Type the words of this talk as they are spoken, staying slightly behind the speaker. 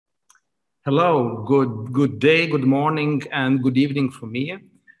Hello, good day, good morning, and good evening for me.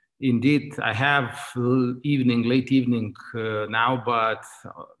 Indeed, I have late evening now, but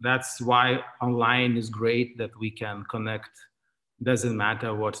that's why online is great that we can connect. Doesn't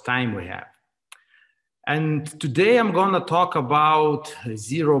matter what time we have. And today I'm going to talk about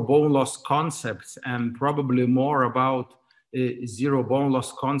zero bone loss concepts and probably more about zero bone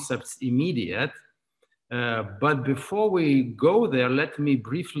loss concepts immediate. But before we go there, let me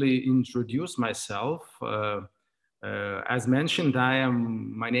briefly introduce myself. As mentioned,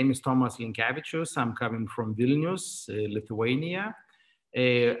 my name is Tomas Linkevičius. I'm coming from Vilnius, Lithuania.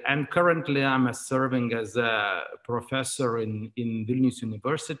 And currently I'm serving as a professor in Vilnius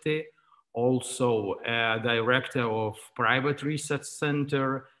University, also a director of private research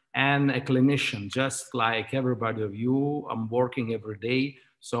center and a clinician, just like everybody of you. I'm working every day.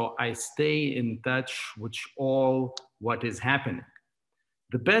 So I stay in touch with all what is happening.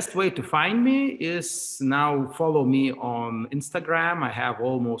 The best way to find me is now follow me on Instagram. I have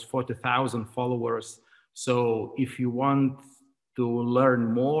almost 40,000 followers. So if you want to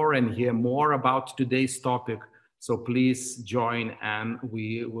learn more and hear more about today's topic, so please join and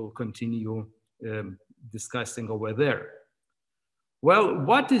we will continue discussing over there. Well,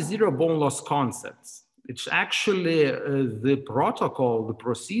 what is zero bone loss concepts? It's actually the protocol, the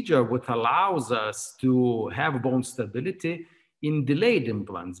procedure which allows us to have bone stability in delayed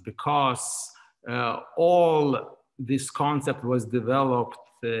implants, because all this concept was developed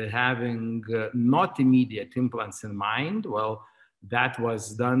having not immediate implants in mind. Well, that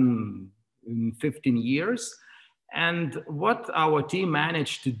was done in 15 years. And what our team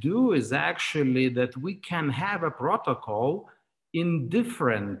managed to do is actually that we can have a protocol in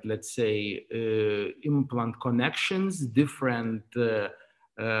different, let's say, implant connections, different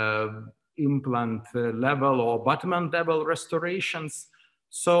implant level or abutment level restorations.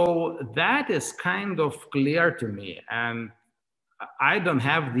 So that is kind of clear to me. And I don't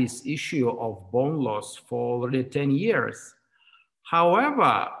have this issue of bone loss for already 10 years.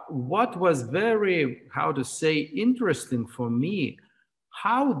 However, what was very, interesting for me,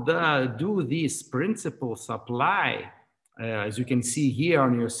 how do these principles apply? As you can see here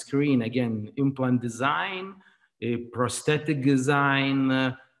on your screen, again, implant design, prosthetic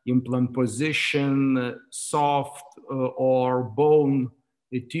design, implant position, soft or bone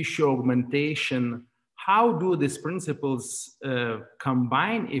tissue augmentation. How do these principles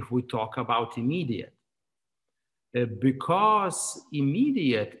combine if we talk about immediate? Because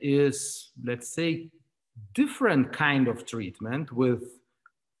immediate is, let's say, different kind of treatment with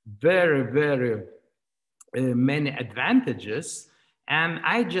very, very many advantages. And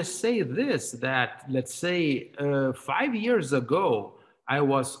I just say this, that let's say 5 years ago, I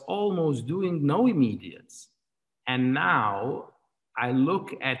was almost doing no immediates. And now I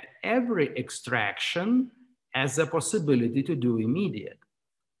look at every extraction as a possibility to do immediate.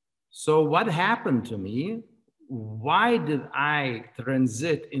 So what happened to me? Why did I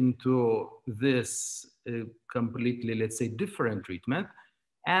transit into this completely, let's say, different treatment?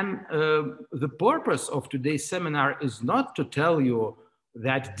 And the purpose of today's seminar is not to tell you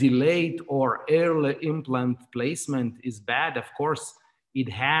that delayed or early implant placement is bad. Of course, it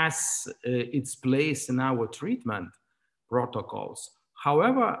has its place in our treatment protocols.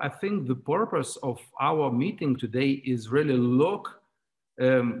 However, I think the purpose of our meeting today is really look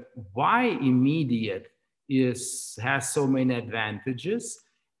why immediate has so many advantages,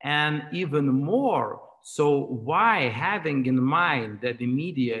 and even more, so why having in mind that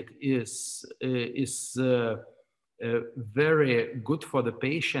immediate is very good for the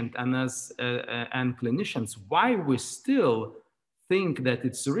patient and us and clinicians, why we still think that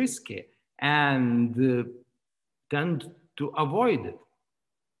it's risky and tend to avoid it.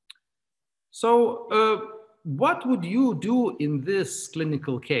 So what would you do in this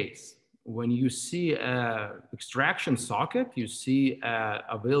clinical case? When you see an extraction socket, you see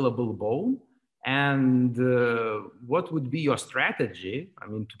available bone, and what would be your strategy? I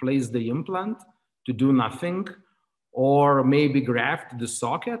mean, to place the implant, to do nothing, or maybe graft the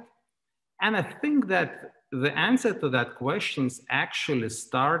socket? And I think that the answer to that question actually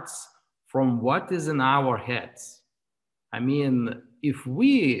starts from what is in our heads. I mean, if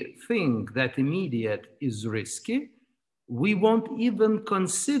we think that immediate is risky, we won't even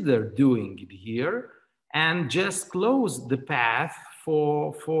consider doing it here and just close the path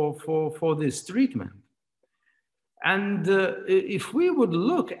for this treatment. And if we would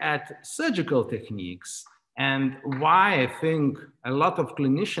look at surgical techniques, and why I think a lot of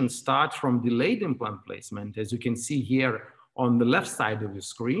clinicians start from delayed implant placement, as you can see here on the left side of the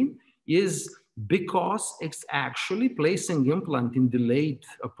screen, is because it's actually placing implant in delayed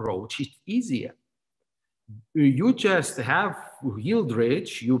approach. It's easier. You just have healed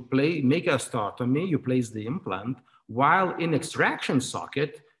ridge, you make a osteotomy, you place the implant, while in extraction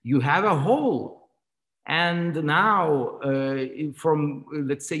socket, you have a hole. And now, from,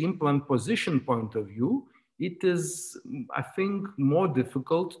 let's say, implant position point of view, it is, I think, more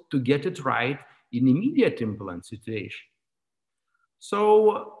difficult to get it right in immediate implant situation.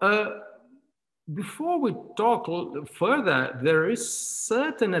 So before we talk further, there is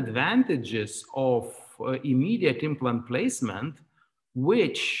certain advantages of immediate implant placement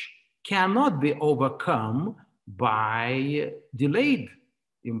which cannot be overcome by delayed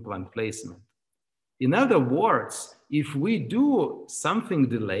implant placement. In other words, if we do something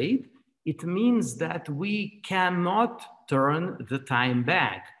delayed, it means that we cannot turn the time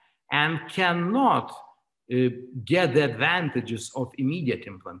back and cannot get the advantages of immediate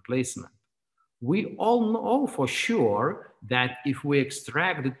implant placement. We all know for sure that if we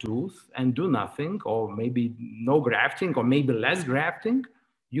extract the tooth and do nothing, or maybe no grafting, or maybe less grafting,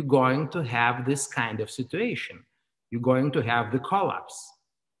 you're going to have this kind of situation. You're going to have the collapse.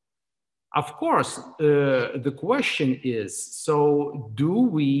 Of course, the question is, so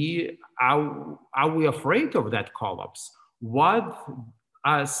are we afraid of that collapse? What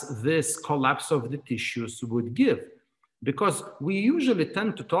us this collapse of the tissues would give? Because we usually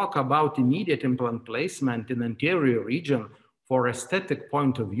tend to talk about immediate implant placement in anterior region for aesthetic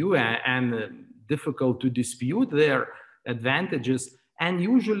point of view and difficult to dispute their advantages. And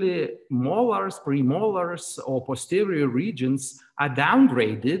usually molars, premolars, or posterior regions are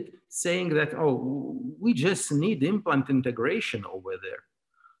downgraded, saying that, oh, we just need implant integration over there.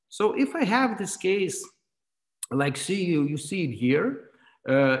 So if I have this case, like you see it here,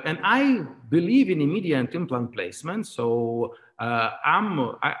 and I believe in immediate implant placement, so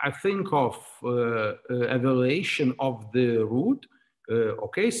I think of evaluation of the root.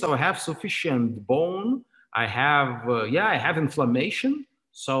 Okay, so I have sufficient bone. I have, I have inflammation.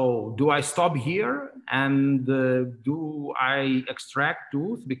 So do I stop here and do I extract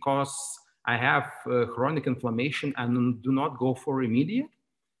tooth because I have chronic inflammation and do not go for immediate?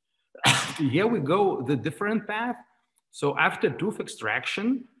 Here we go, the different path. So after tooth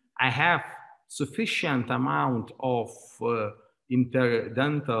extraction, I have sufficient amount of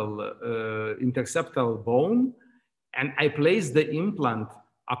interseptal bone, and I place the implant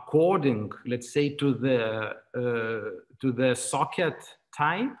according, let's say, to the socket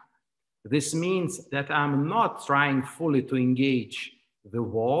type. This means that I'm not trying fully to engage the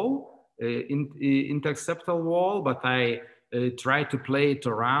wall, interseptal wall, but I try to play it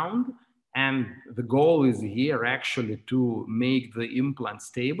around. And the goal is here actually to make the implant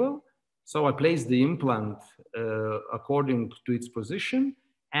stable. So I place the implant according to its position.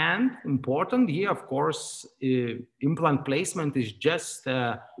 And important here, of course, implant placement is just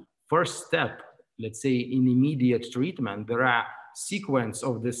a first step, let's say, in immediate treatment. There are sequence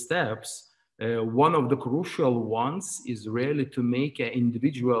of the steps. One of the crucial ones is really to make an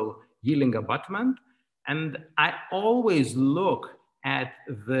individual healing abutment. And I always look at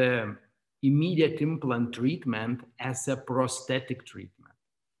the immediate implant treatment as a prosthetic treatment,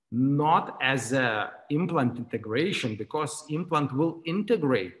 not as an implant integration, because implant will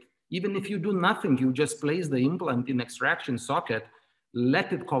integrate. Even if you do nothing, you just place the implant in extraction socket,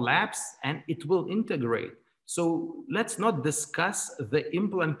 let it collapse, and it will integrate. So let's not discuss the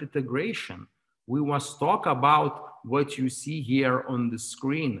implant integration. We must talk about what you see here on the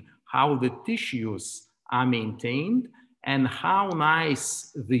screen, how the tissues are maintained and how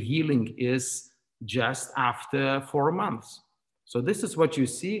nice the healing is just after 4 months. So this is what you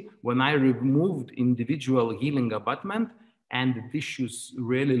see when I removed individual healing abutment, and the tissues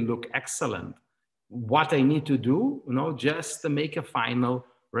really look excellent. What I need to do, just to make a final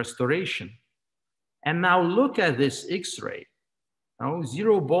restoration. And now look at this X-ray,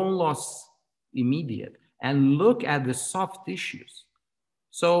 zero bone loss immediate, and look at the soft tissues.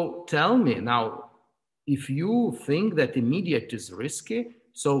 So tell me now, if you think that immediate is risky,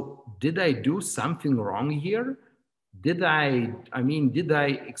 so did I do something wrong here? Did I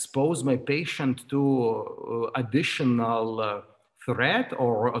expose my patient to additional threat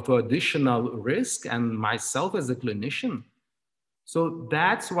or to additional risk, and myself as a clinician? So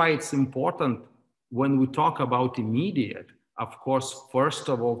that's why it's important when we talk about immediate, of course, first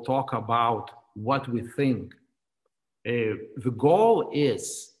of all, talk about what we think. The goal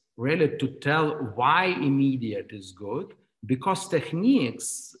is really to tell why immediate is good, because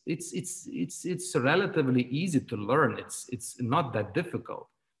techniques, it's relatively easy to learn. It's not that difficult,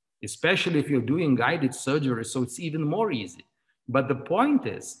 especially if you're doing guided surgery, so it's even more easy. But the point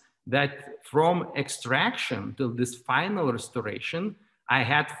is that from extraction till this final restoration, I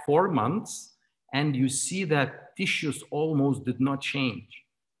had 4 months, and you see that tissues almost did not change.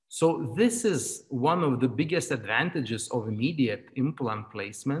 So this is one of the biggest advantages of immediate implant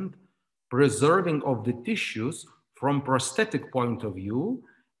placement, preserving of the tissues from prosthetic point of view.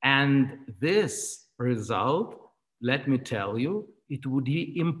 And this result, let me tell you, it would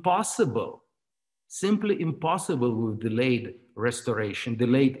be impossible, simply impossible with delayed restoration,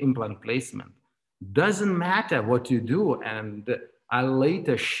 delayed implant placement. Doesn't matter what you do. And I'll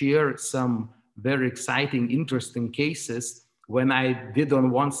later share some very exciting, interesting cases when I did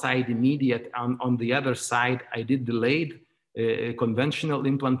on one side immediate, on the other side, I did delayed conventional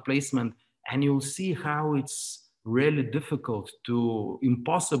implant placement. And you'll see how it's really difficult to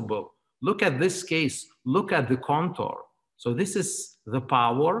impossible. Look at this case, look at the contour. So this is the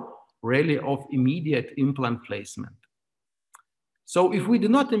power really of immediate implant placement. So if we do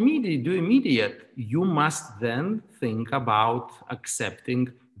not do immediate, you must then think about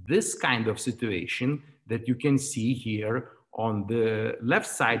accepting this kind of situation that you can see here on the left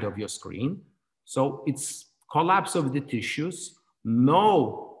side of your screen. So it's collapse of the tissues,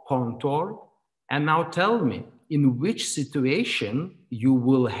 no contour. And now tell me, in which situation you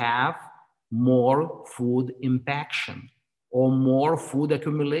will have more food impaction or more food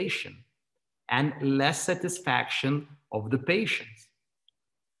accumulation and less satisfaction of the patients.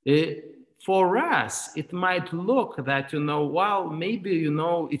 For us, it might look that, well, maybe,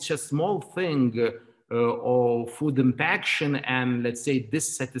 it's a small thing or food impaction and let's say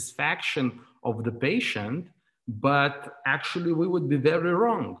dissatisfaction of the patient, but actually we would be very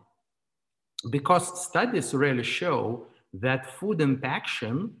wrong, because studies really show that food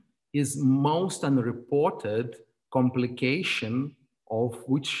impaction is most unreported complication of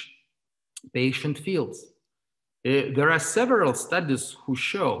which patient feels. There are several studies who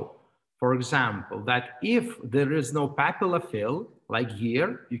show, for example, that if there is no papilla fill, like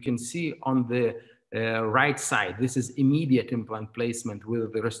here, you can see on the right side, this is immediate implant placement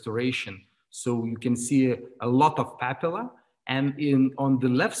with the restoration. So you can see a lot of papilla. And on the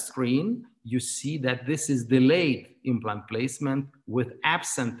left screen, you see that this is delayed implant placement with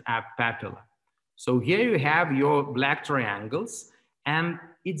absent papilla. So here you have your black triangles, and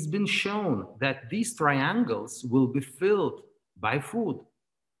it's been shown that these triangles will be filled by food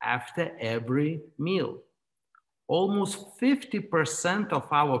after every meal. Almost 50% of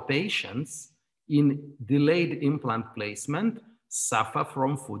our patients in delayed implant placement suffer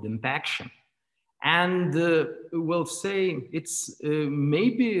from food impaction. And we'll say it's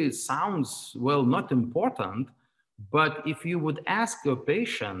maybe sounds, well, not important, but if you would ask a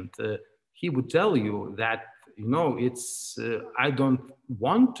patient, he would tell you that, it's, I don't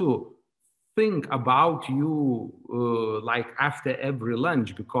want to think about you like after every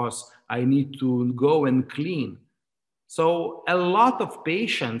lunch because I need to go and clean. So a lot of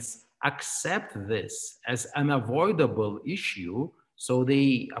patients accept this as an avoidable issue. So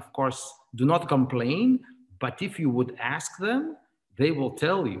they, of course, do not complain, but if you would ask them, they will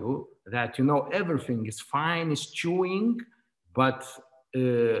tell you that, everything is fine, is chewing, but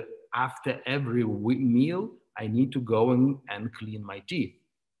after every meal, I need to go and clean my teeth.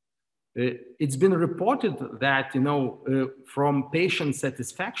 It's been reported that, from patient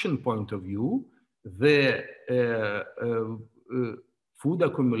satisfaction point of view, the food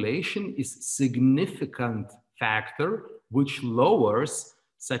accumulation is significant factor which lowers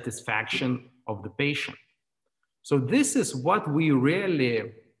satisfaction of the patient. So this is what we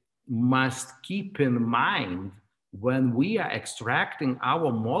really must keep in mind when we are extracting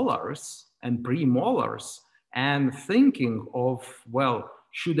our molars and premolars and thinking of, well,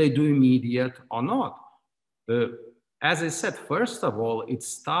 should I do immediate or not? As I said, first of all, it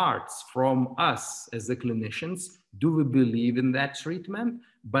starts from us as the clinicians. Do we believe in that treatment?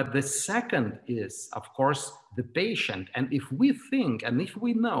 But the second is, of course, the patient. And if we think and if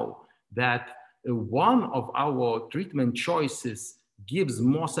we know that one of our treatment choices gives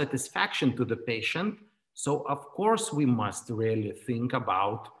more satisfaction to the patient, so of course we must really think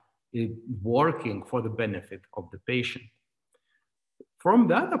about working for the benefit of the patient. From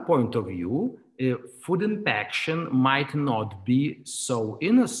the other point of view, food impaction might not be so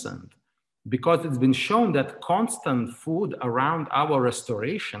innocent, because it's been shown that constant food around our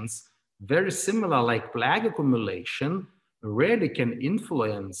restorations, very similar like plaque accumulation, really can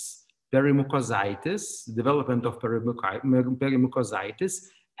influence perimucositis, development of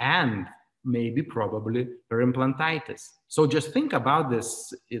perimucositis, and maybe probably perimplantitis. So just think about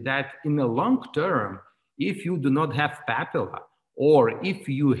this, that in the long term, if you do not have papilla, or if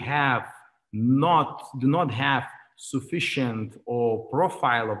you do not have sufficient or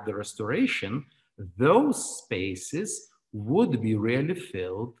profile of the restoration, those spaces would be really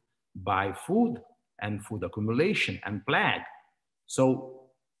filled by food and food accumulation and plaque. So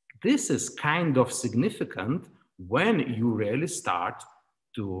this is kind of significant when you really start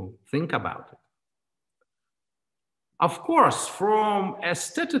to think about it. Of course, from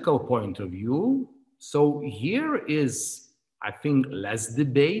aesthetical point of view, so here is, I think, less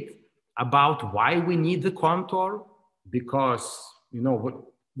debate about why we need the contour, because, you know,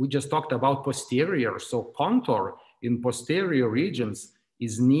 we just talked about posterior, so contour in posterior regions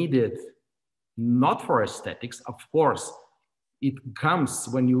is needed not for aesthetics. Of course, it comes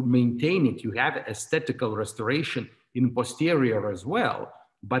when you maintain it, you have aesthetical restoration in posterior as well,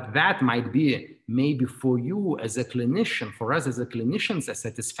 but that might be maybe for you as a clinician, for us as a clinicians, a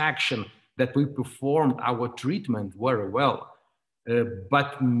satisfaction that we performed our treatment very well.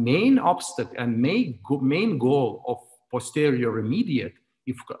 But main obstacle and main goal of posterior immediate,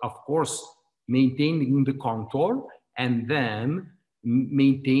 if of course maintaining the contour and then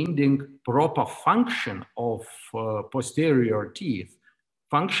maintaining proper function of posterior teeth,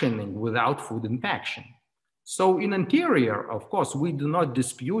 functioning without food impaction. So in anterior, of course, we do not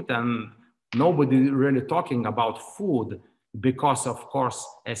dispute, and nobody really talking about food, because of course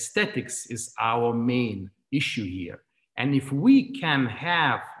aesthetics is our main issue here. And if we can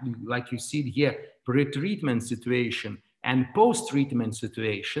have, like you see here, pre-treatment situation and post-treatment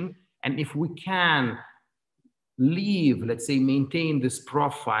situation, and if we can leave, let's say, maintain this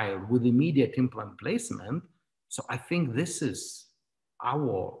profile with immediate implant placement, so I think this is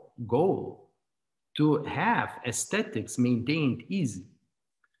our goal, to have aesthetics maintained easy.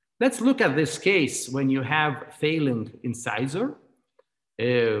 Let's look at this case when you have failing incisor.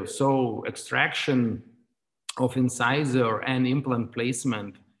 So extraction of incisor and implant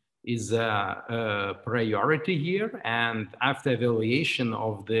placement is a priority here. And after evaluation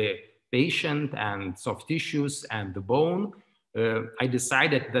of the patient and soft tissues and the bone, I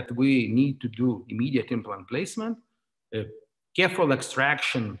decided that we need to do immediate implant placement, careful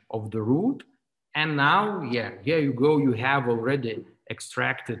extraction of the root. And now, yeah, here you go, you have already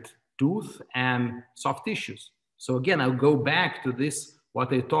extracted tooth and soft tissues. So again, I'll go back to this,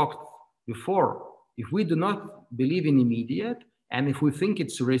 what I talked before. If we do not believe in immediate, and if we think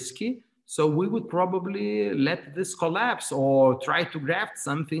it's risky, so we would probably let this collapse or try to graft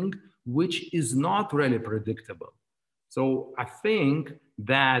something which is not really predictable. So I think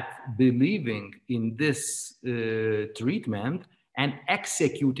that believing in this treatment and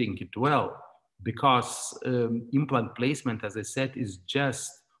executing it well, because implant placement, as I said, is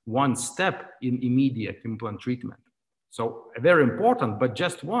just one step in immediate implant treatment. So very important, but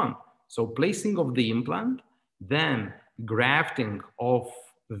just one. So placing of the implant, then grafting of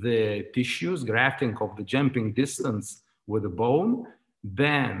the tissues, grafting of the jumping distance with the bone,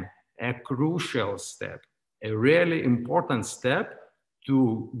 then a crucial step, a really important step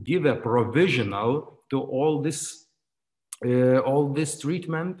to give a provisional to all this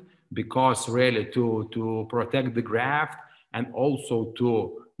treatment, because really to protect the graft and also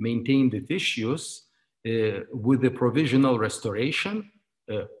to maintain the tissues with the provisional restoration,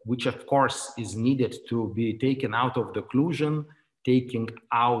 which of course is needed to be taken out of the occlusion, taking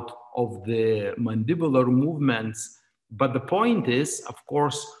out of the mandibular movements. But the point is, of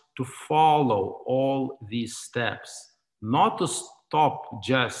course, to follow all these steps, not to stop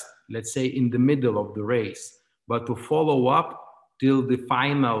just, let's say, in the middle of the race, but to follow up till the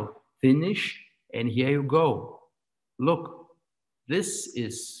final finish. And here you go. Look, this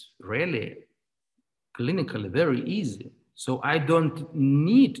is really clinically very easy. So I don't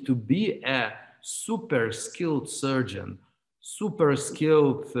need to be a super skilled surgeon, super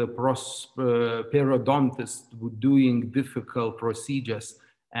skilled periodontist doing difficult procedures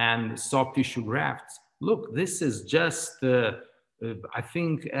and soft tissue grafts. Look, this is just, I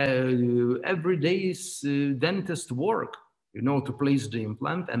think, everyday dentist work, you know, to place the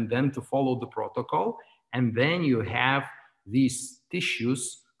implant and then to follow the protocol. And then you have these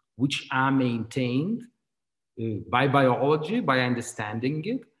tissues which are maintained by biology, by understanding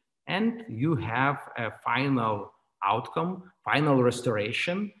it, and you have a final outcome, final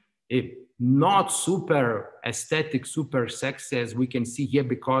restoration. Not super aesthetic, super sexy, as we can see here,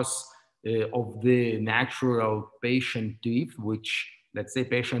 because of the natural patient teeth, which, let's say,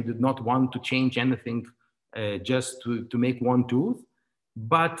 patient did not want to change anything just to make one tooth.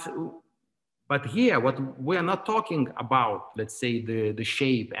 But here, what we are not talking about, let's say, the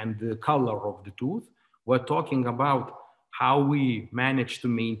shape and the color of the tooth. We're talking about how we manage to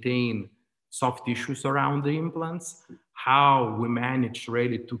maintain soft tissues around the implants, how we manage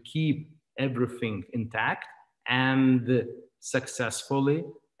really to keep everything intact, and successfully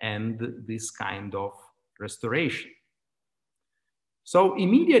end this kind of restoration. So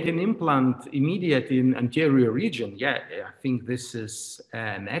immediate in anterior region, yeah, I think this is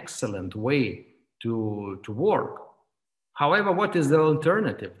an excellent way to work. However, what is the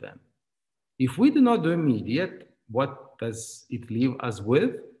alternative then? If we do not do immediate, what does it leave us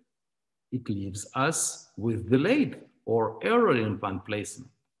with? It leaves us with delayed or early implant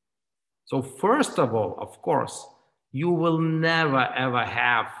placement. So first of all, of course, you will never ever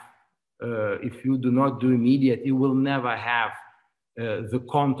have, if you do not do immediate, you will never have the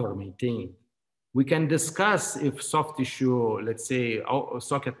contour maintained. We can discuss if soft tissue, let's say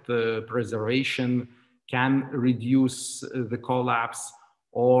socket preservation can reduce the collapse,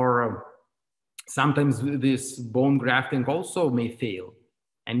 or sometimes this bone grafting also may fail.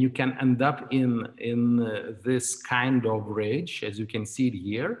 And you can end up in this kind of ridge, as you can see it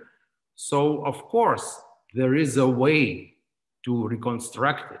here. So of course, there is a way to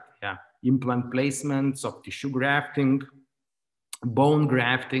reconstruct it. Yeah, implant placement, soft tissue grafting, bone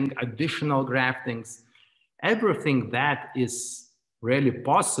grafting, additional graftings, everything that is really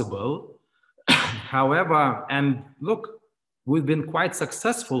possible. However, and look, we've been quite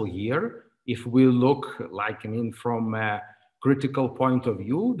successful here. If we look, like, I mean, from a critical point of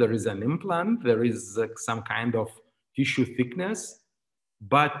view, there is an implant, there is some kind of tissue thickness.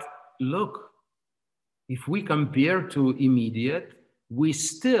 But look, if we compare to immediate, we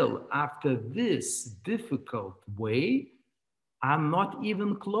still, after this difficult way, are not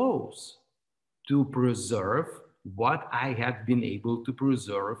even close to preserve what I have been able to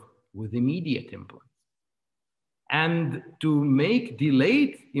preserve with immediate implants. And to make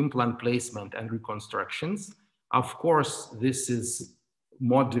delayed implant placement and reconstructions, of course, this is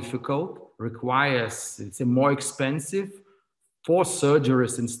more difficult, requires, it's a more expensive, 4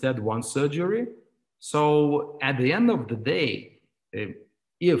 surgeries instead 1 surgery. So at the end of the day,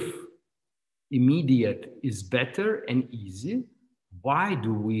 if immediate is better and easy, why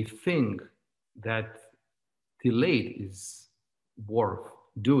do we think that delayed is worth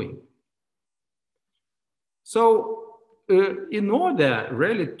doing? So in order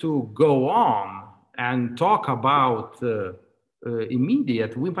really to go on and talk about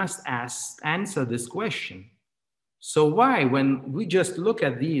immediate, we must answer this question. So why, when we just look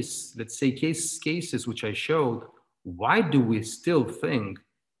at these, let's say, cases which I showed, why do we still think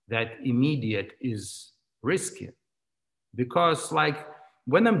that immediate is risky? Because, like,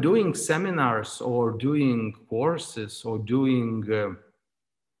 when I'm doing seminars or doing courses or doing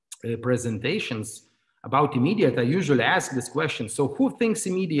presentations about immediate, I usually ask this question: so who thinks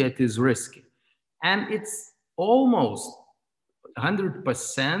immediate is risky? And it's almost 100%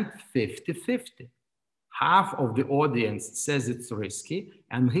 50-50. Half of the audience says it's risky,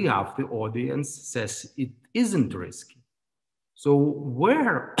 and half the audience says it isn't risky. So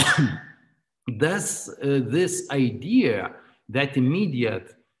where does this idea that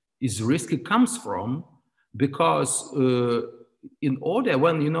immediate is risky comes from? Because in order,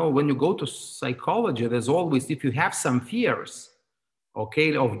 when you go to psychology, there's always, if you have some fears,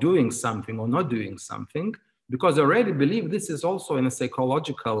 okay, of doing something or not doing something, because I already believe this is also in a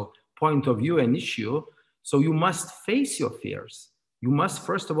psychological point of view an issue. So you must face your fears. You must,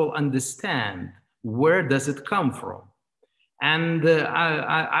 first of all, understand where does it come from. And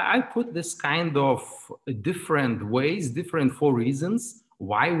I put this kind of different ways, different 4 reasons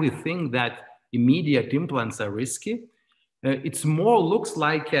why we think that immediate implants are risky. It's more looks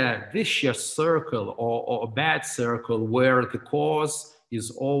like a vicious circle or a bad circle where the cause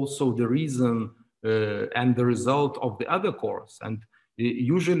is also the reason and the result of the other cause. And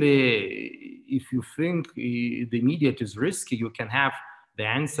usually, if you think the immediate is risky, you can have the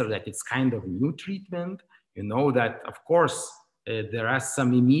answer that it's kind of new treatment. You know that, of course, there are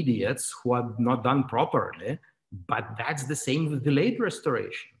some immediates who are not done properly, but that's the same with delayed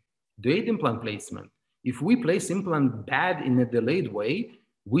restoration, delayed implant placement. If we place implant bad in a delayed way,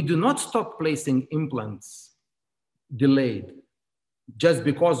 we do not stop placing implants delayed just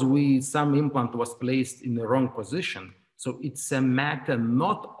because some implant was placed in the wrong position. So it's a matter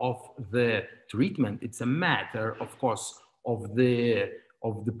not of the treatment, it's a matter, of course, of the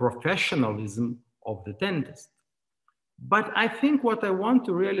professionalism of the dentist. But I think what I want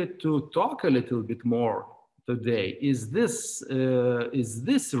to really to talk a little bit more today is this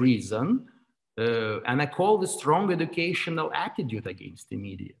reason, and I call this strong educational attitude against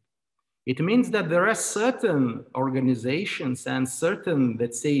immediate. It means that there are certain organizations and certain,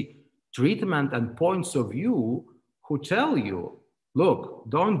 let's say, treatment and points of view who tell you, look,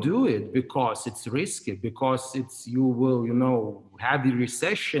 don't do it because it's risky, because you will, have the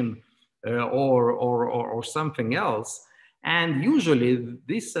recession, or something else. And usually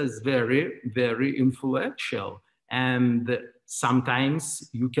this is very, very influential. And sometimes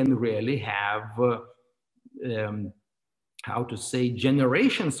you can really have, how to say,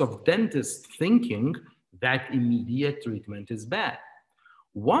 generations of dentists thinking that immediate treatment is bad.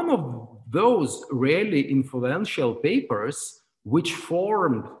 One of those really influential papers, which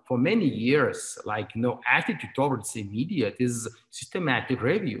formed for many years, like, attitude towards immediate, is systematic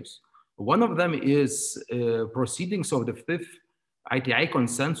reviews. One of them is proceedings of the 5th ITI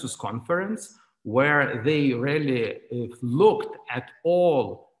Consensus Conference, where they really looked at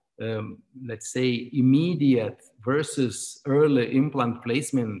all, let's say, immediate versus early implant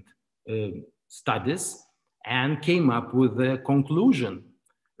placement studies, and came up with the conclusion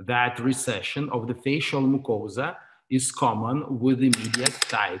that recession of the facial mucosa is common with immediate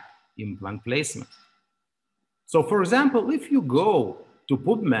type implant placement. So for example, if you go to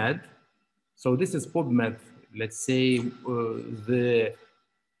PubMed, so this is PubMed, let's say the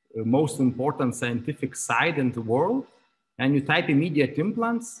most important scientific site in the world, and you type immediate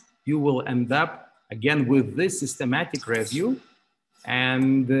implants, you will end up again with this systematic review.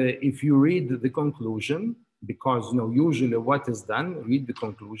 And if you read the conclusion, because usually what is done, read the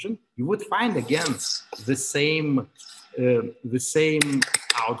conclusion, you would find again the same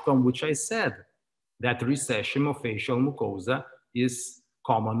outcome which I said, that recession of facial mucosa is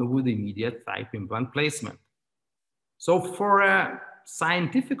common with immediate type implant placement. So for a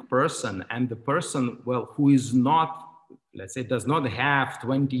scientific person and the person, well, who is not, let's say, does not have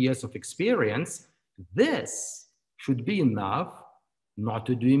 20 years of experience, this should be enough not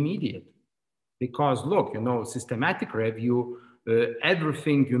to do immediate. Because look, systematic review,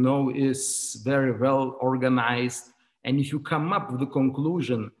 everything, is very well organized. And if you come up with the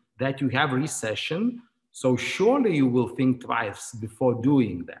conclusion that you have recession, so surely you will think twice before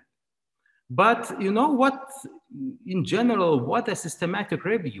doing that. But what, in general, what a systematic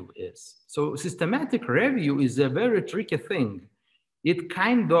review is. So systematic review is a very tricky thing. It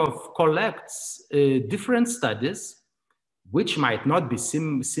kind of collects different studies, which might not be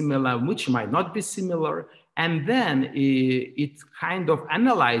similar, which might not be similar, and then it kind of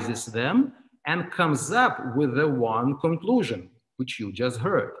analyzes them and comes up with the one conclusion, which you just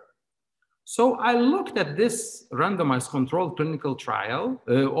heard. So I looked at this randomized controlled clinical trial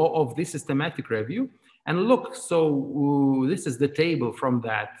of this systematic review, and look, so this is the table from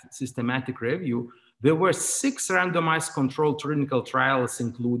that systematic review. There were 6 randomized controlled clinical trials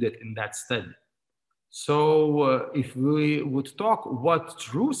included in that study. So if we would talk what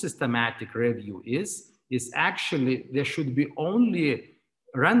true systematic review is actually there should be only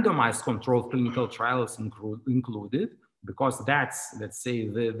randomized controlled clinical trials included, because that's, let's say,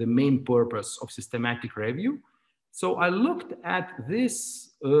 the main purpose of systematic review. So I looked at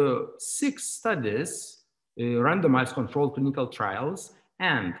these 6 studies, randomized controlled clinical trials,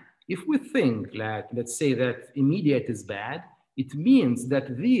 and if we think that, let's say, that immediate is bad, it means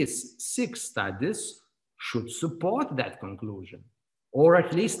that these 6 studies should support that conclusion, or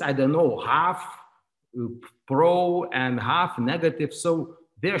at least, I don't know, half pro and half negative. So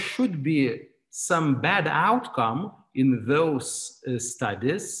there should be some bad outcome in those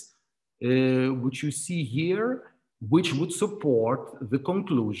studies, which you see here, which would support the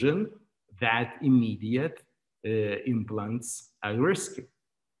conclusion that immediate implants are risky.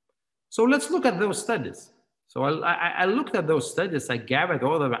 So let's look at those studies. So I looked at those studies, I gathered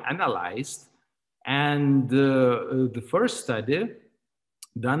all of them, analyzed, and the first study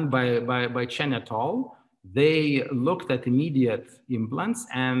done by Chen et al., they looked at immediate implants,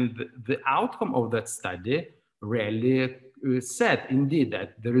 and the outcome of that study really said indeed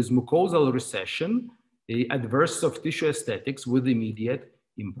that there is mucosal recession, adverse soft tissue aesthetics with immediate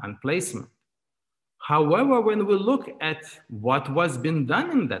implant placement. However, when we look at what was being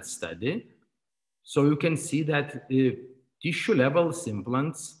done in that study, so you can see that tissue level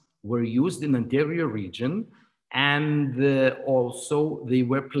implants were used in anterior region, and also they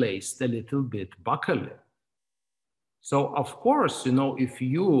were placed a little bit buccally. So of course, if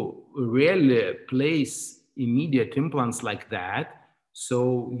you really place immediate implants like that,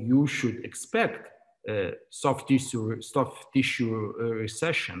 so you should expect soft tissue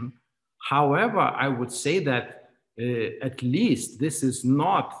recession. However, I would say that at least this is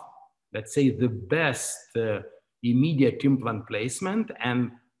not, let's say, the best immediate implant placement.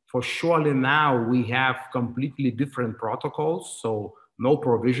 And for surely now we have completely different protocols. So no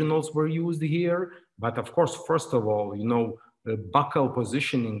provisionals were used here. But of course, first of all, the buccal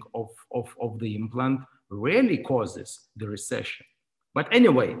positioning of the implant really causes the recession. But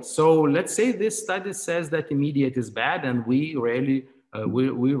anyway, so let's say this study says that immediate is bad, and we really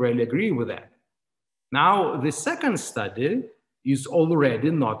We really agree with that. Now, the second study is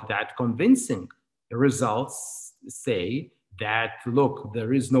already not that convincing. The results say that, look,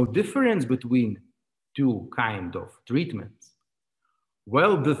 there is no difference between two kinds of treatments.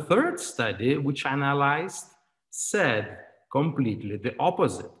 Well, the third study, which analyzed, said completely the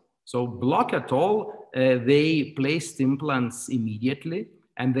opposite. So Block et al., they placed implants immediately,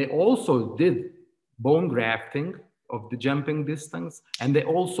 and they also did bone grafting of the jumping distance, and they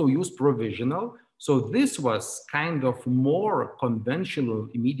also used provisional. So this was kind of more conventional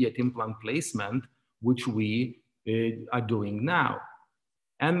immediate implant placement, which we are doing now.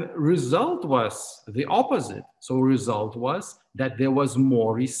 And result was the opposite. So result was that there was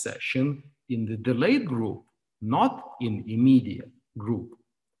more recession in the delayed group, not in immediate group.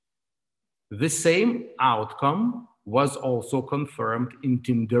 The same outcome was also confirmed in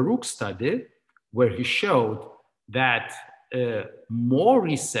Tim Deruk's study, where he showed that more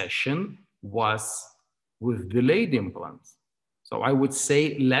recession was with delayed implants. So I would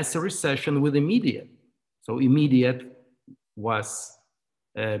say less recession with immediate. So immediate was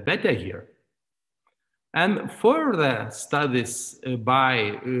better here. And further studies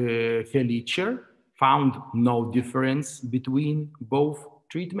by Felice found no difference between both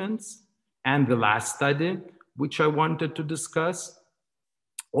treatments. And the last study, which I wanted to discuss,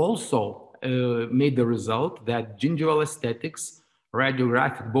 also made the result that gingival aesthetics,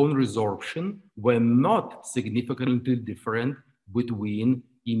 radiographic bone resorption were not significantly different between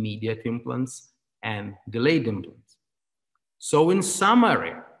immediate implants and delayed implants. So in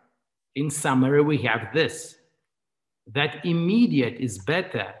summary, we have this, that immediate is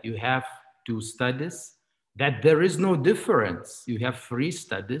better, you have 2 studies, that there is no difference, you have 3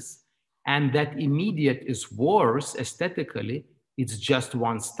 studies, and that immediate is worse aesthetically, it's just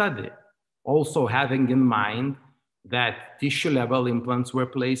 1 study. Also having in mind that tissue level implants were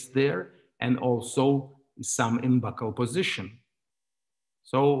placed there and also some in buccal position.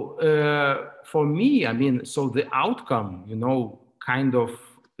 So for me, I mean, so the outcome, you know, kind of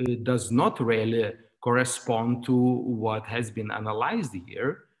does not really correspond to what has been analyzed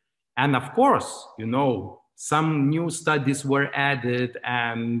here. And of course, you know, some new studies were added,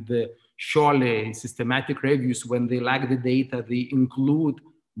 and surely systematic reviews, when they lack the data, they include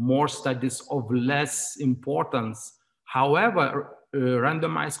more studies of less importance. However,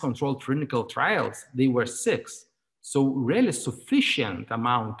 randomized controlled clinical trials, they were 6. So really sufficient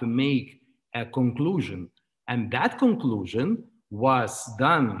amount to make a conclusion. And that conclusion was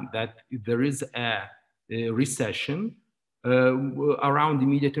done that there is a recession around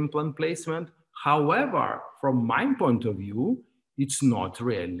immediate implant placement. However, from my point of view, it's not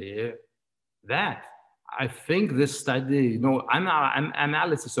really that. I think this study, you know, an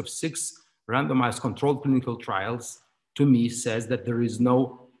analysis of 6 randomized controlled clinical trials, to me, says that there is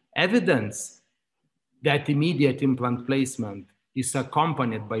no evidence that immediate implant placement is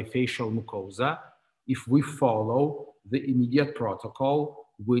accompanied by facial mucosa if we follow the immediate protocol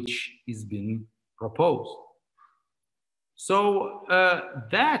which is being proposed. So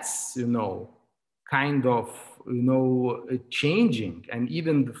that's, you know, kind of, you know, changing. And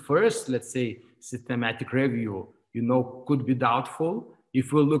even the first, let's say, systematic review, you know, could be doubtful.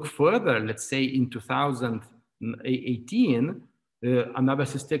 If we look further, let's say in 2018, another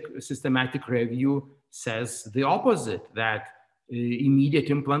systematic review says the opposite, that immediate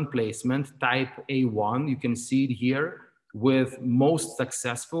implant placement type A1, you can see it here, with most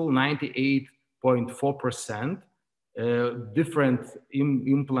successful 98.4%. Different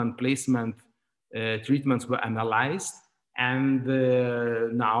implant placement treatments were analyzed, and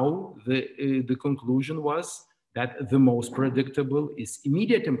now the conclusion was that the most predictable is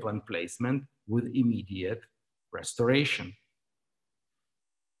immediate implant placement with immediate restoration.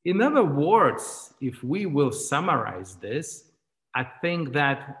 In other words, if we will summarize this, I think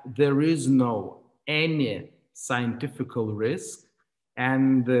that there is no any scientific risk,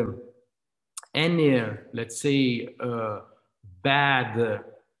 and any, let's say, bad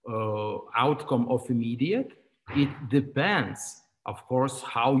outcome of immediate. It depends, of course,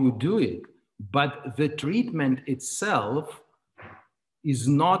 how you do it, but the treatment itself is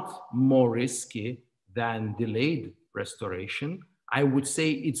not more risky than delayed restoration. I would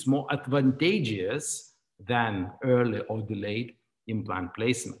say it's more advantageous than early or delayed implant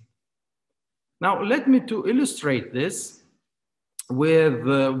placement. Now, let me to illustrate this with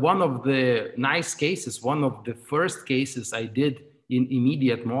one of the nice cases, one of the first cases I did in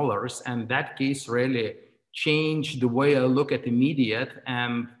immediate molars, and that case really changed the way I look at immediate.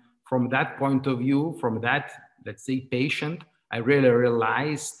 And from that point of view, from that, let's say, patient, I really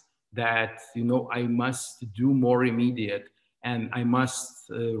realized that, you know, I must do more immediate. and I must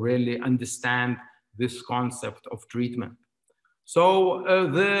really understand this concept of treatment. So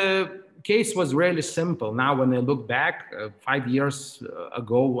the case was really simple. Now, when I look back 5 years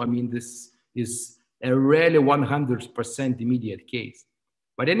ago, I mean, this is a really 100% immediate case.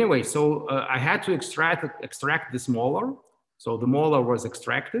 But anyway, so I had to extract this molar. So the molar was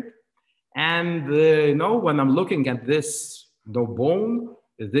extracted. And you know, when I'm looking at this bone,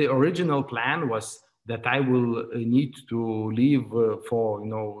 the original plan was that I will need to leave for, you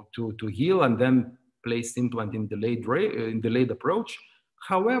know, to heal and then place implant in delayed approach.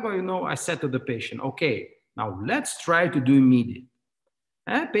 However, you know, I said to the patient, okay, now let's try to do immediate.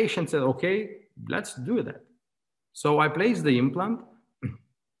 And patient said, okay, let's do that. So I placed the implant.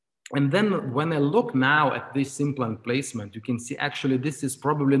 And then when I look now at this implant placement, you can see actually this is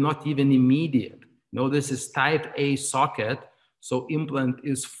probably not even immediate. No, this is type A socket. So implant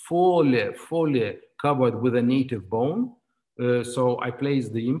is fully covered with a native bone. So I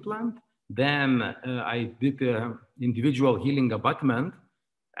placed the implant. Then I did individual healing abutment.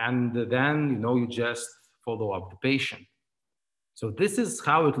 And then, you know, you just follow up the patient. So this is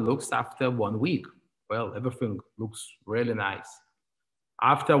how it looks after 1 week. Well, everything looks really nice.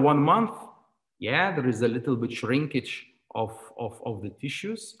 After 1 month, yeah, there is a little bit shrinkage of the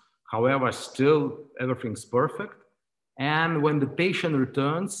tissues. However, still everything's perfect. And when the patient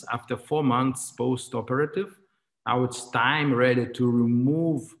returns after 4 months post-operative, now it's time ready to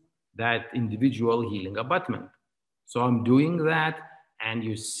remove that individual healing abutment. So I'm doing that, and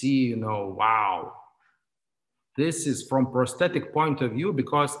you see, you know, wow. This is from prosthetic point of view,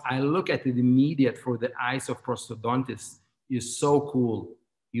 because I look at it immediate for the eyes of prosthodontists, is so cool.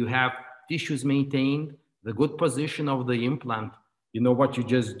 You have tissues maintained, the good position of the implant. You know what you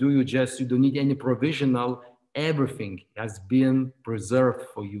just do, you don't need any provisional, everything has been preserved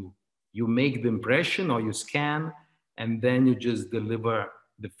for you. You make the impression or you scan, and then you just deliver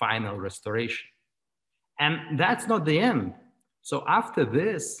the final restoration. And that's not the end. So after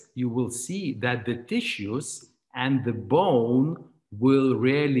this, you will see that the tissues and the bone will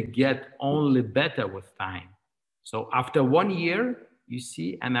really get only better with time. So after 1 year, you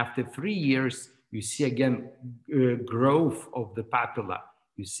see, and after 3 years, you see again growth of the papilla.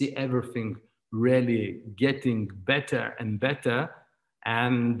 You see everything really getting better and better.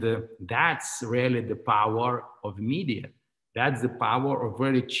 And that's really the power of media. That's the power of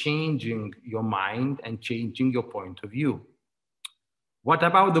really changing your mind and changing your point of view. What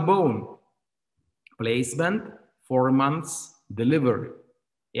about the bone? Placement, 4 months, delivery.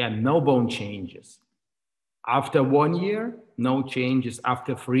 Yeah, no bone changes. After 1 year, no changes.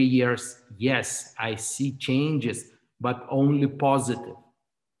 After 3 years, yes, I see changes, but only positive.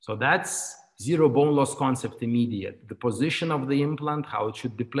 So that's zero bone loss concept immediate. The position of the implant, how it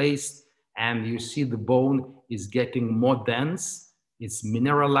should be placed, and you see the bone is getting more dense, it's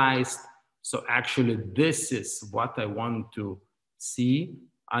mineralized. So actually this is what I want to see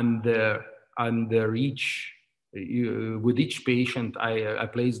under each, with each patient I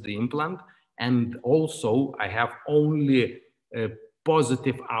place the implant. And also I have only a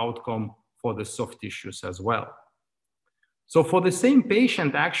positive outcome for the soft tissues as well. So for the same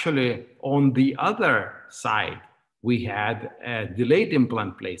patient, actually on the other side, we had a delayed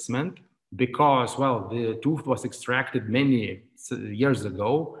implant placement because, well, the tooth was extracted many years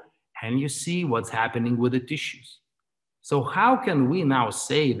ago, and you see what's happening with the tissues. So how can we now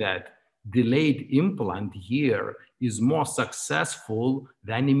say that delayed implant here is more successful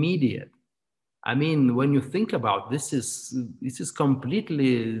than immediate? I mean, when you think about this is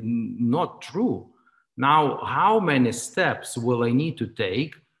completely not true. Now, how many steps will I need to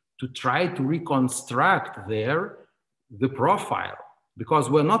take to try to reconstruct the profile? Because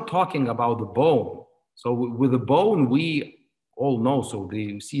we're not talking about the bone. So with the bone, we all know, so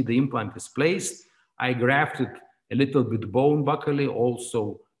you see the implant is placed. I grafted a little bit bone buccally,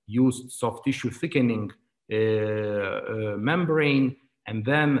 also used soft tissue thickening membrane, and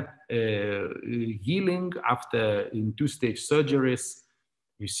then healing after in 2-stage surgeries.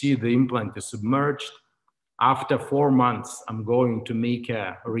 You see the implant is submerged. After 4 months, I'm going to make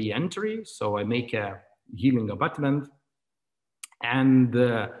a re-entry. So I make a healing abutment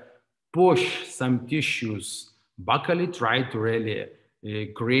and push some tissues buccally, try to really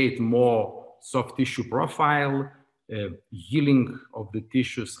create more soft tissue profile, healing of the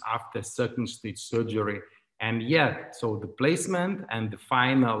tissues after 2nd stage surgery. And yeah, so the placement and the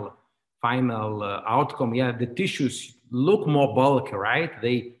final outcome, yeah, the tissues look more bulky, right?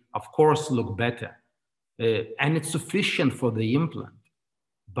 They, of course, look better. And it's sufficient for the implant.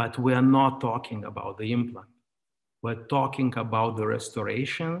 But we are not talking about the implant. We're talking about the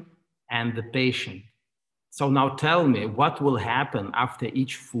restoration and the patient. So now tell me, what will happen after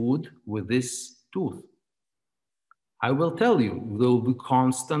each food with this tooth? I will tell you, there will be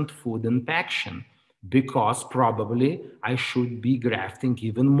constant food impaction, because probably I should be grafting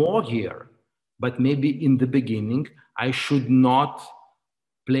even more here. But maybe in the beginning, I should not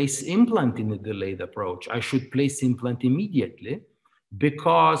place implant in a delayed approach. I should place implant immediately,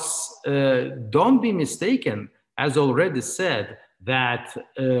 because don't be mistaken, as already said, that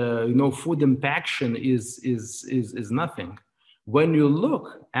food impaction is nothing. When you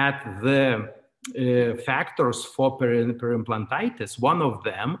look at the factors for periimplantitis, one of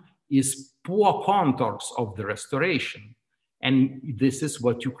them is poor contours of the restoration. And this is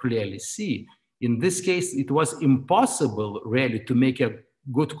what you clearly see. In this case, it was impossible really to make a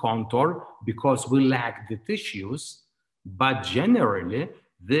good contour because we lack the tissues, but generally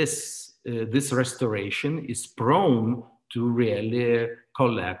this restoration is prone to really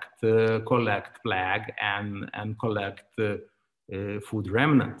collect plaque and collect food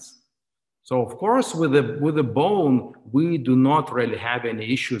remnants. So of course, with the bone, we do not really have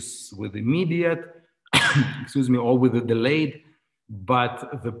any issues with immediate, excuse me, or with the delayed.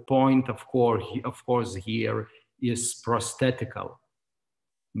 But the point, of course, here is prosthetical,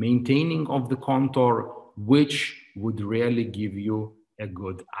 maintaining of the contour, which would really give you a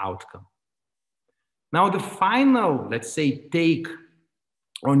good outcome. Now, the final, let's say, take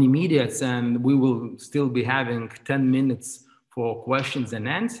on immediates, and we will still be having 10 minutes for questions and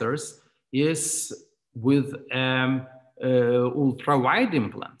answers, is with ultra-wide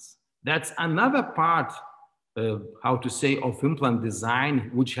implants. That's another part, how to say, of implant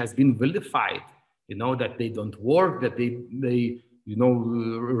design, which has been vilified, that they don't work, that they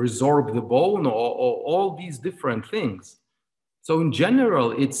resorb the bone, or all these different things. So in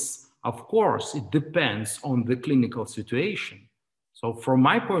general, of course, it depends on the clinical situation. So from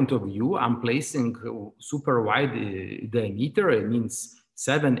my point of view, I'm placing super wide diameter, it means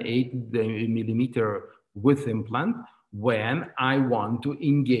 7-8 millimeter width implant, when I want to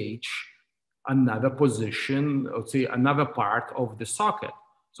engage another position, let's say another part of the socket.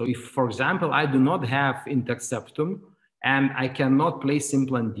 So if, for example, I do not have intact septum and I cannot place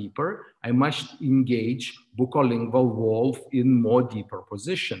implant deeper, I must engage buccolingual valve in more deeper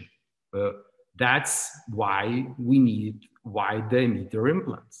position. That's why we need wide diameter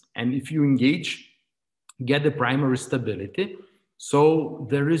implants. And if you engage, get the primary stability, so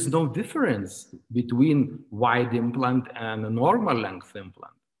there is no difference between wide implant and a normal length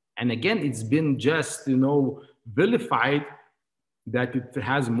implant. And again, it's been just, vilified that it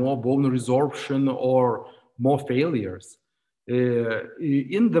has more bone resorption or more failures.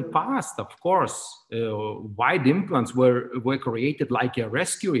 In the past, of course, wide implants were created like a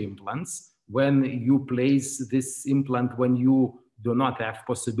rescue implants, when you place this implant when you do not have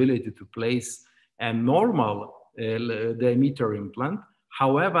possibility to place a normal diameter implant.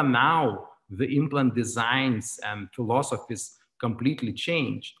 However, now the implant designs and philosophies completely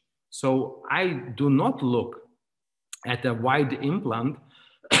changed. So I do not look at a wide implant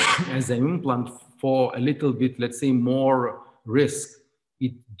as an implant for a little bit, let's say, more risk.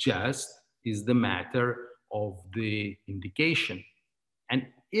 It just is the matter of the indication. And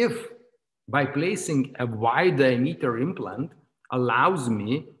if by placing a wide diameter implant allows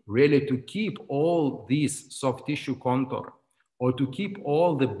me really to keep all these soft tissue contour, or to keep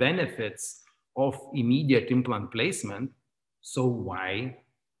all the benefits of immediate implant placement, so why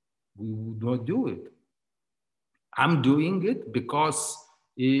we would not do it? I'm doing it because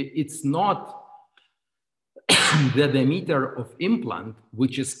it's not the diameter of implant,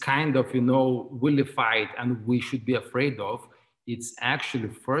 which is kind of, vilified and we should be afraid of. It's actually,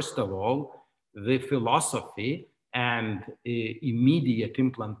 first of all, the philosophy and immediate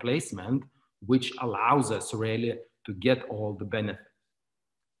implant placement, which allows us really to get all the benefits.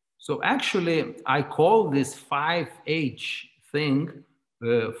 So actually, I call this 5H thing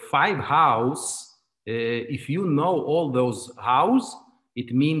 5 house. If you know all those hows,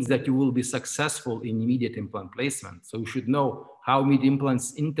 it means that you will be successful in immediate implant placement. So you should know how mid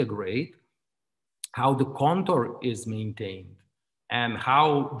implants integrate, how the contour is maintained, and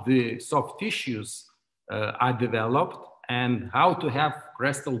how the soft tissues are developed, and how to have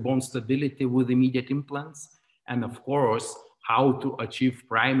crestal bone stability with immediate implants, and of course, how to achieve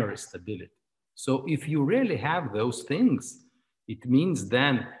primary stability. So if you really have those things, it means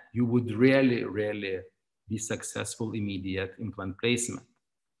then you would really be successful immediate implant placement.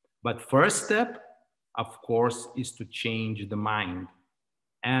 But first step, of course, is to change the mind.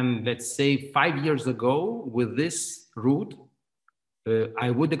 And let's say 5 years ago, with this route, I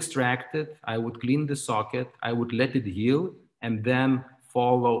would extract it, I would clean the socket, I would let it heal, and then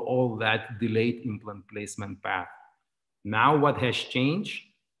follow all that delayed implant placement path. Now what has changed?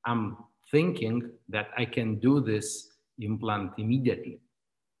 I'm thinking that I can do this implant immediately.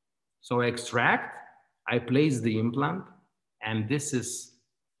 So I extract, I place the implant, and this is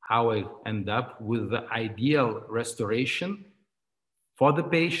how I end up with the ideal restoration. For the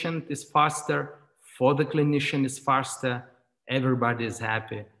patient is faster, for the clinician is faster, everybody is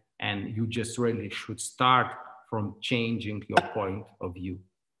happy, and you just really should start from changing your point of view.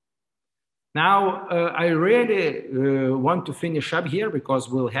 Now, I really want to finish up here because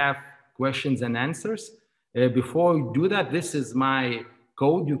we'll have questions and answers. Before we do that, this is my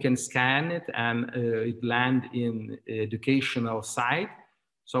code. You can scan it and it land in educational site.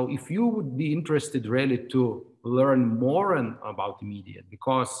 So if you would be interested really to learn more about immediate,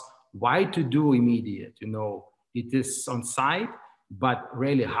 because why to do immediate? You know, it is on site, but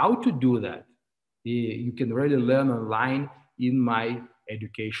really how to do that, you can really learn online in my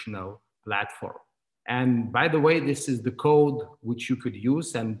educational platform. And by the way, this is the code which you could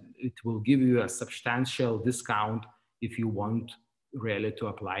use, and it will give you a substantial discount if you want really to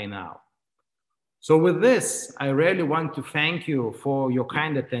apply now. So with this, I really want to thank you for your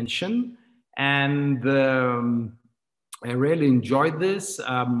kind attention, and I really enjoyed this.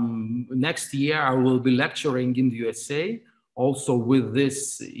 Next year, I will be lecturing in the USA, also with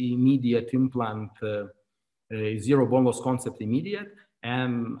this immediate implant, zero bone loss concept immediate.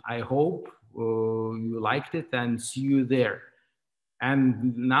 And I hope you liked it, and see you there.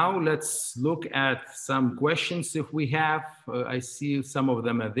 And now let's look at some questions if we have. I see some of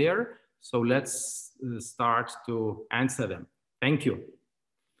them are there. So let's start to answer them. Thank you.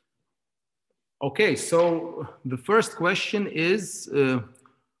 Okay, so the first question is,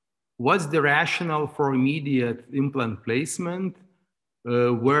 what's the rationale for immediate implant placement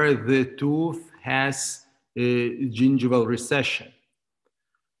where the tooth has gingival recession?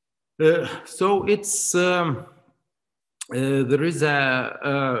 So it's, there is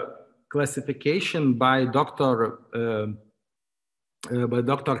a classification by Dr.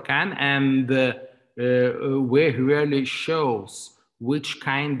 Khan, and where he really shows which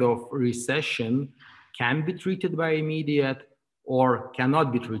kind of recession can be treated by immediate or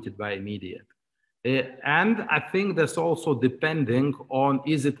cannot be treated by immediate. And I think that's also depending on,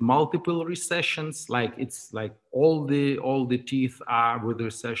 is it multiple recessions, like it's like all the teeth are with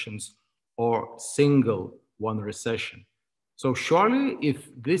recessions, or single one recession. So surely if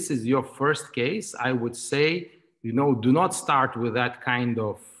this is your first case, I would say, you know, do not start with that kind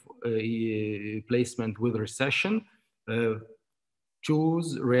of placement with recession.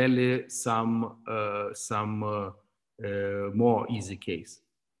 Choose really some more easy case.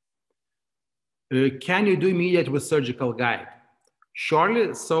 Can you do immediate with surgical guide?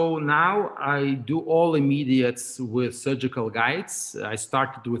 Surely. So now I do all immediates with surgical guides. I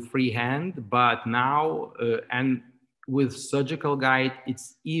started with freehand, but now and with surgical guide,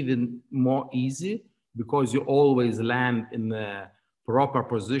 it's even more easy because you always land in the proper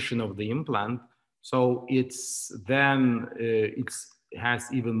position of the implant. So it's then it has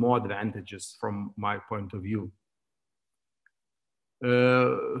even more advantages from my point of view.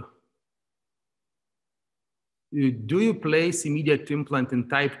 Do you place immediate implant in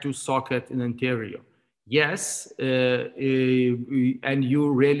type 2 socket in anterior? Yes, and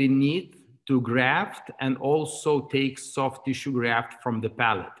you really need to graft and also take soft tissue graft from the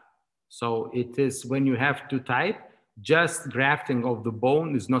palate. So it is when you have to type, just grafting of the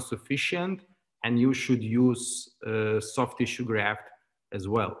bone is not sufficient, and you should use soft tissue graft as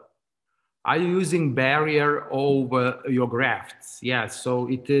well. Are you using barrier over your grafts? Yeah, so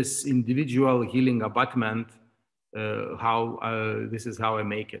it is individual healing abutment. This is how I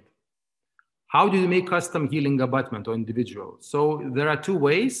make it. How do you make custom healing abutment or individual? So there are two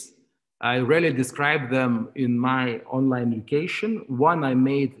ways. I really describe them in my online education. One I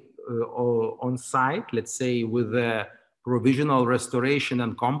made on site, let's say with a provisional restoration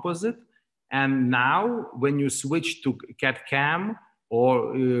and composite. And now when you switch to CAD/CAM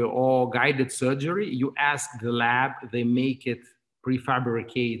or guided surgery, you ask the lab, they make it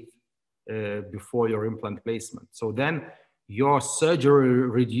prefabricate before your implant placement. So then your surgery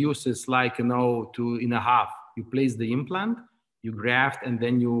reduces like, you know, to in a half. You place the implant, you graft, and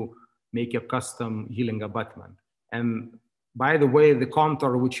then you make a custom healing abutment. And by the way, the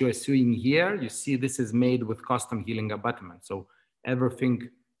contour which you are seeing here, you see this is made with custom healing abutment. So everything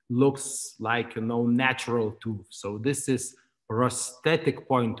looks like, you know, natural tooth. So this is prosthetic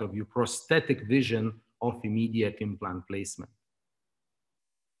point of view, prosthetic vision of immediate implant placement.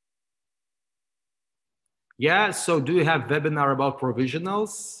 Yeah, so do you have webinar about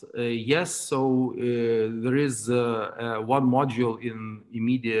provisionals? Yes, so there is one module in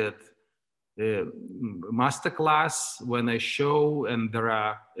immediate masterclass when I show, and there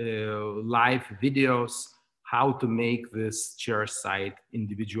are live videos how to make this chair side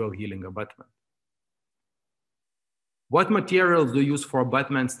individual healing abutment. What materials do you use for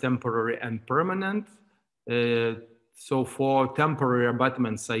abutments, temporary and permanent? So for temporary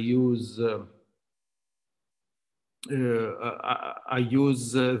abutments, I use the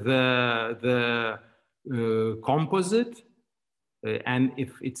composite, and if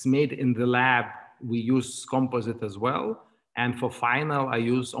it's made in the lab, we use composite as well. And for final, I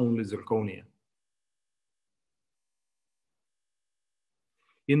use only zirconia.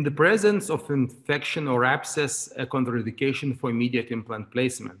 In the presence of infection or abscess, a contraindication for immediate implant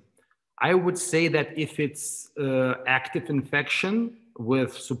placement. I would say that if it's active infection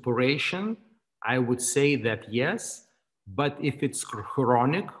with suppuration, I would say that yes. But if it's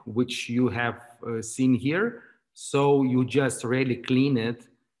chronic, which you have seen here, so you just really clean it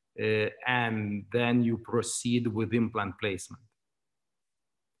and then you proceed with implant placement.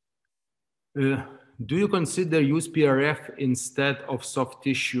 Do you consider use PRF instead of soft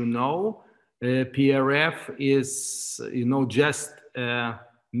tissue? No. PRF is, just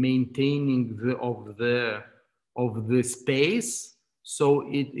maintaining of the space, so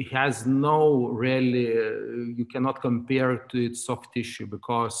it has no really. You cannot compare to its soft tissue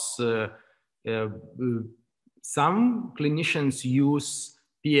because some clinicians use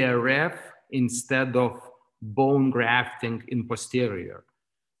PRF instead of bone grafting in posterior.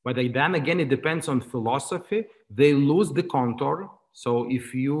 But then again, it depends on philosophy. They lose the contour. So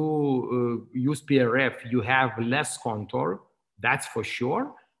if you use PRF, you have less contour, that's for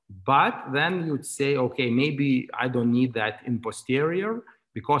sure. But then you'd say, okay, maybe I don't need that in posterior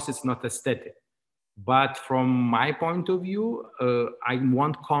because it's not aesthetic. But from my point of view, I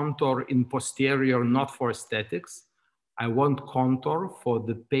want contour in posterior, not for aesthetics. I want contour for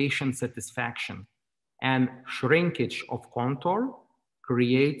the patient satisfaction. And shrinkage of contour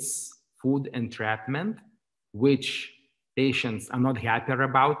creates food entrapment, which patients are not happy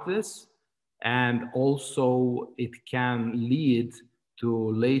about this. And also it can lead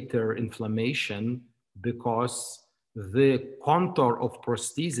to later inflammation because the contour of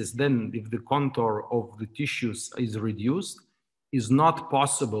prosthesis, then if the contour of the tissues is reduced, is not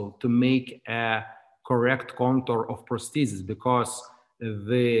possible to make a correct contour of prosthesis because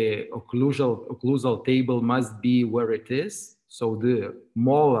the occlusal table must be where it is. So the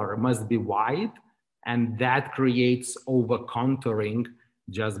molar must be wide, and that creates over contouring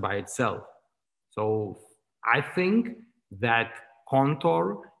just by itself. So I think that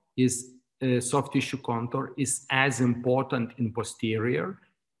contour is soft tissue contour is as important in posterior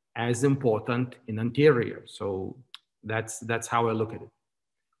as important in anterior. So that's how I look at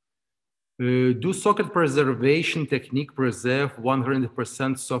it. Do socket preservation technique preserve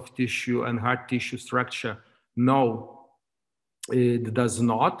 100% soft tissue and hard tissue structure? No. It does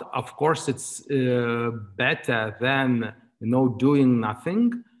not. Of course, it's better than doing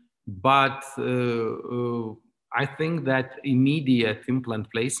nothing, but I think that immediate implant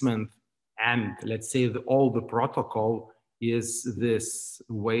placement and let's say all the protocol is this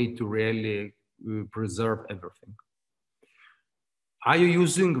way to really preserve everything. Are you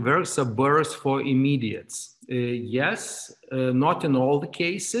using Versa burrs for immediates? Yes, not in all the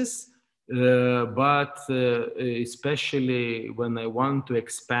cases. But especially when I want to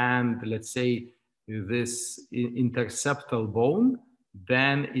expand, let's say, this interseptal bone,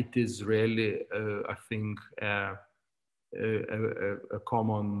 then it is really, I think, a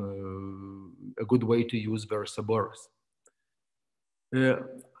common, a good way to use Versa burrs.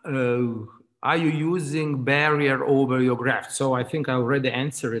 Are you using barrier over your graft? So I think I already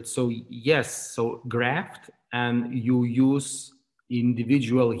answered it. So yes, so graft, and you use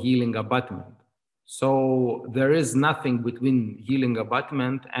individual healing abutment. So there is nothing between healing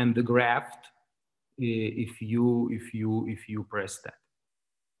abutment and the graft if you press that.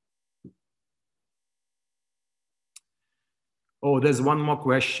 Oh, there's one more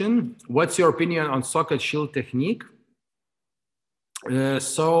question. What's your opinion on socket shield technique?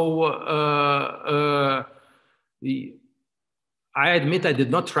 I admit I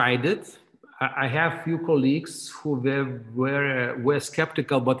did not try it. I have few colleagues who were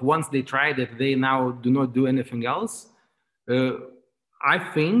skeptical, but once they tried it, they now do not do anything else. I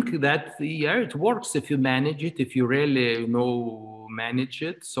think that, yeah, it works if you manage it, if you really manage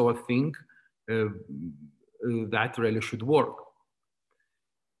it. So I think that really should work.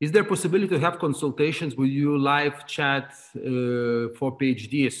 Is there a possibility to have consultations with you live chat for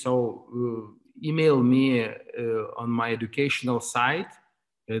PhD? So email me on my educational site.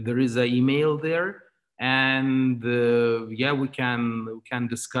 There is an email there, and yeah, we can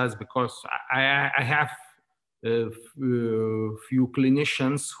discuss, because I have a few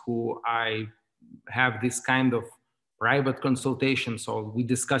clinicians who I have this kind of private consultation, so we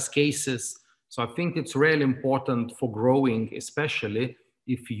discuss cases. So I think it's really important for growing, especially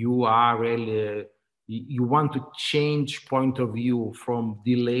if you are really, you want to change point of view from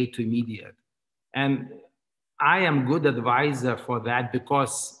delay to immediate. And I am good advisor for that,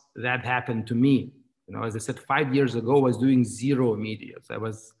 because that happened to me. You know, as I said, 5 years ago, I was doing 0 immediate. I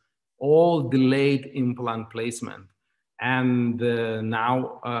was all delayed implant placement. And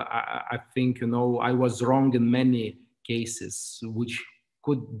now I think, you know, I was wrong in many cases, which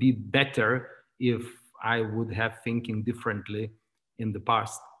could be better if I would have thinking differently in the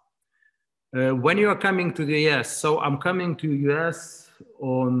past. When you are coming to the US, so I'm coming to US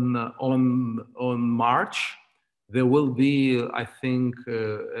on March. There will be, I think,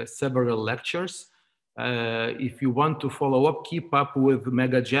 several lectures. If you want to follow up, keep up with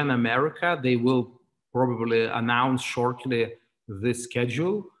MegaGen America. They will probably announce shortly the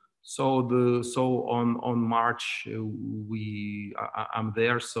schedule. So on March I'm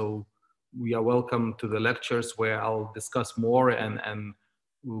there. So we are welcome to the lectures where I'll discuss more, and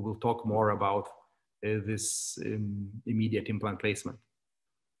we will talk more about this immediate implant placement.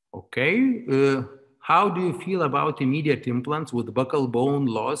 Okay, how do you feel about immediate implants with buccal bone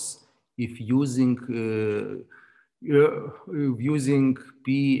loss if using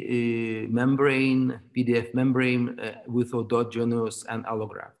PDF membrane with endogenous and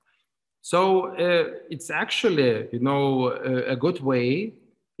allograft? So it's actually, you know, a good way.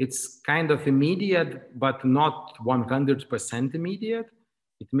 It's kind of immediate, but not 100% immediate.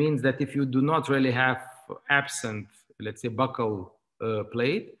 It means that if you do not really have absent, let's say, buccal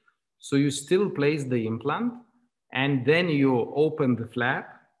plate, so you still place the implant, and then you open the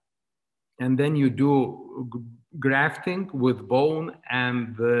flap, and then you do grafting with bone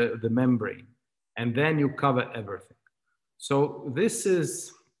and the membrane, and then you cover everything. So this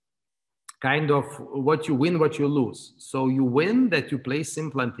is kind of what you win, what you lose. So you win that you place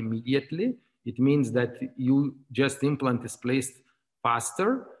implant immediately. It means that you just implant is placed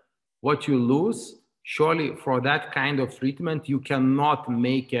faster. What you lose, surely for that kind of treatment, you cannot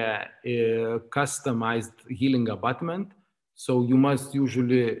make a customized healing abutment. So you must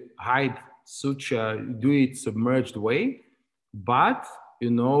usually hide suture, do it submerged way. But,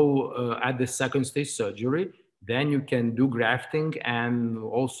 you know, at the second stage surgery, then you can do grafting and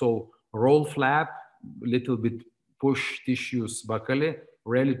also roll flap, little bit push tissues buccally,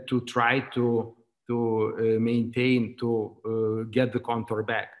 really to try to maintain, to get the contour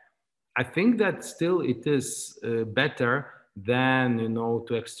back. I think that still it is better than, you know,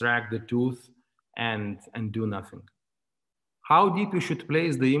 to extract the tooth and do nothing. How deep you should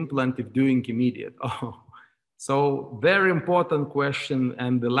place the implant if doing immediate? Oh, so very important question,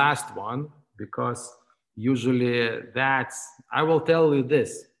 and the last one, because usually that's, I will tell you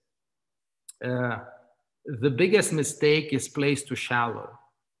this. The biggest mistake is placed too shallow.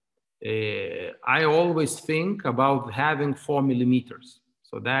 I always think about having 4 millimeters.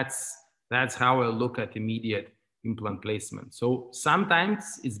 So that's how I look at immediate implant placement. So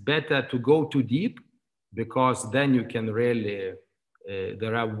sometimes it's better to go too deep, because then you can really,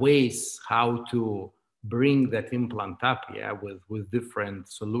 there are ways how to bring that implant up, yeah, with different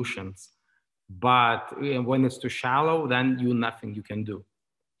solutions. But when it's too shallow, then nothing you can do.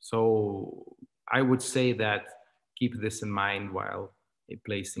 So I would say that keep this in mind while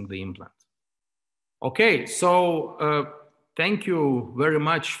placing the implant. Okay, so thank you very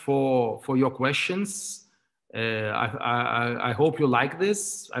much for your questions. I hope you like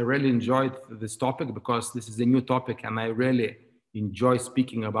this. I really enjoyed this topic, because this is a new topic and I really enjoy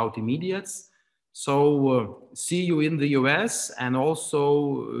speaking about immediates. So see you in the US, and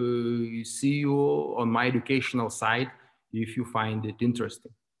also see you on my educational site if you find it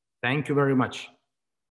interesting. Thank you very much.